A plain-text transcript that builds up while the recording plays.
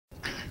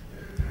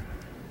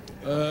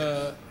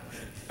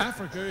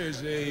Africa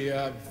is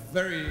a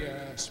very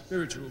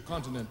spiritual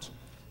continent.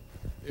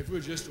 If we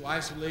were just to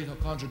isolate our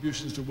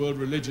contributions to world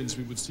religions,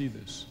 we would see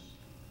this.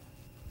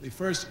 The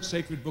first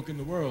sacred book in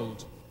the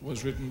world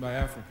was written by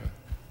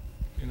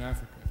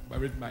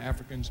written by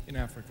Africans in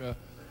Africa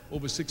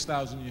over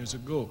 6,000 years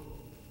ago.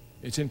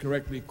 It's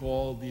incorrectly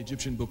called the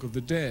Egyptian Book of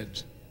the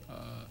Dead.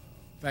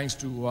 Thanks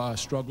to our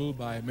struggle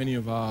by many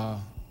of our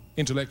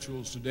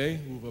intellectuals today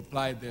who've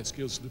applied their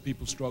skills to the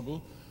people's struggle,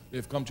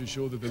 they've come to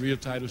show that the real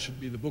title should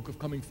be the Book of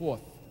Coming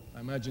Forth. I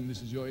imagine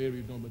this is your area,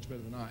 you know much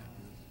better than I.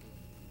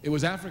 It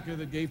was Africa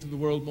that gave to the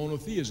world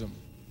monotheism,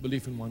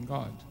 belief in one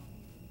God.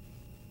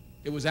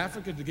 It was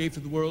Africa that gave to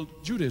the world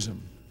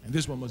Judaism, and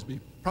this one must be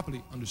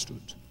properly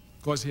understood.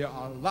 Because here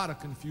a lot of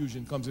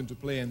confusion comes into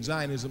play, and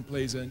Zionism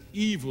plays an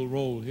evil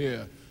role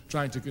here,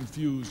 trying to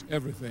confuse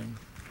everything.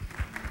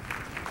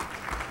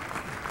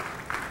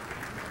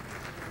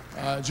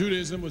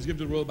 Judaism was given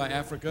to the world by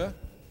Africa.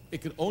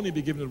 It could only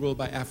be given to the world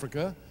by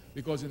Africa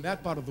because in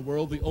that part of the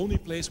world, the only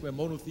place where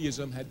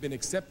monotheism had been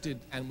accepted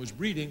and was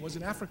breeding was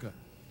in Africa.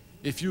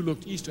 If you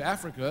looked east to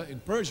Africa,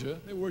 in Persia,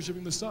 they were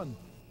worshiping the sun.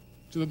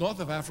 To the north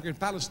of Africa, in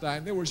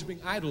Palestine, they were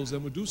worshiping idols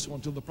and would do so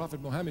until the Prophet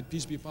Muhammad,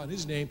 peace be upon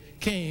his name,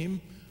 came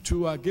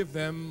to give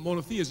them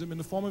monotheism in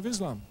the form of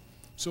Islam.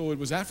 So it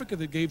was Africa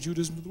that gave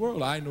Judaism to the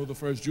world. I know the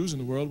first Jews in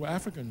the world were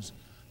Africans.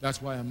 That's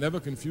why I'm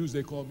never confused.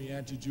 They call me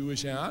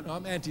anti-Jewish. And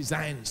I'm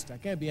anti-Zionist. I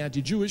can't be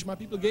anti-Jewish. My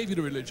people gave you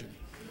the religion.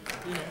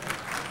 You know.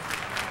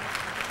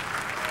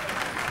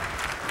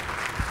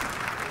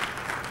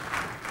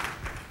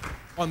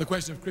 On the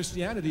question of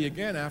Christianity,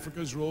 again,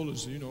 Africa's role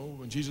is, you know,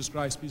 when Jesus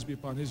Christ, peace be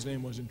upon his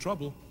name, was in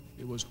trouble,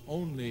 it was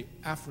only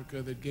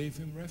Africa that gave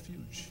him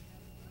refuge.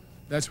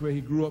 That's where he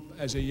grew up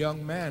as a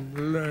young man,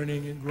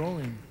 learning and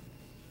growing.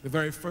 The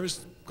very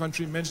first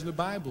country mentioned in the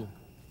Bible,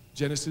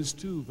 Genesis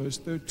 2, verse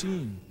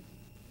 13,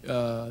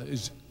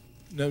 is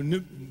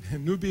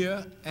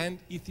Nubia and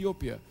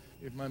Ethiopia.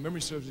 If my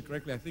memory serves it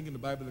correctly, I think in the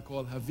Bible they're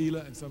called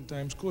Havilah and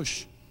sometimes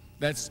Cush.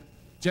 That's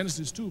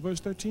Genesis 2, verse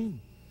 13.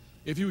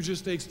 If you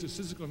just take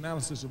statistical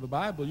analysis of the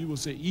Bible, you will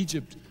say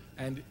Egypt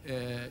and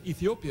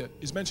Ethiopia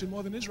is mentioned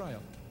more than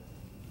Israel.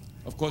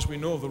 Of course, we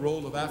know of the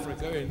role of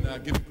Africa in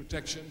giving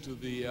protection to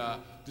the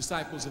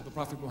disciples of the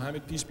Prophet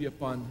Muhammad, peace be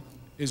upon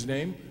his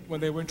name,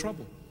 when they were in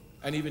trouble,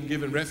 and even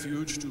given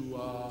refuge to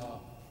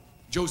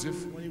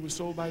Joseph when he was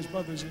sold by his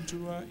brothers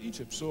into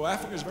Egypt. So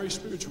Africa is a very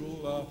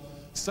spiritual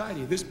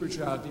society. This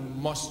spirituality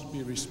must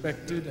be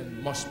respected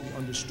and must be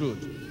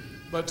understood.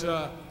 But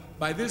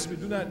by this, we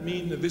do not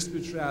mean that this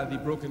spirituality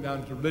broken down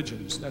into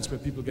religions. That's where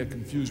people get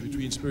confused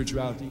between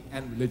spirituality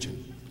and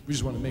religion. We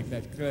just want to make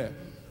that clear.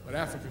 But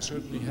Africa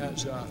certainly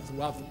has,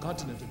 throughout the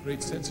continent, a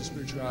great sense of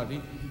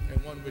spirituality,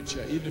 and one which,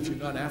 even if you're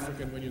not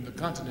African, when you're in the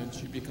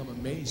continent, you become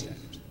amazed at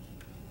it.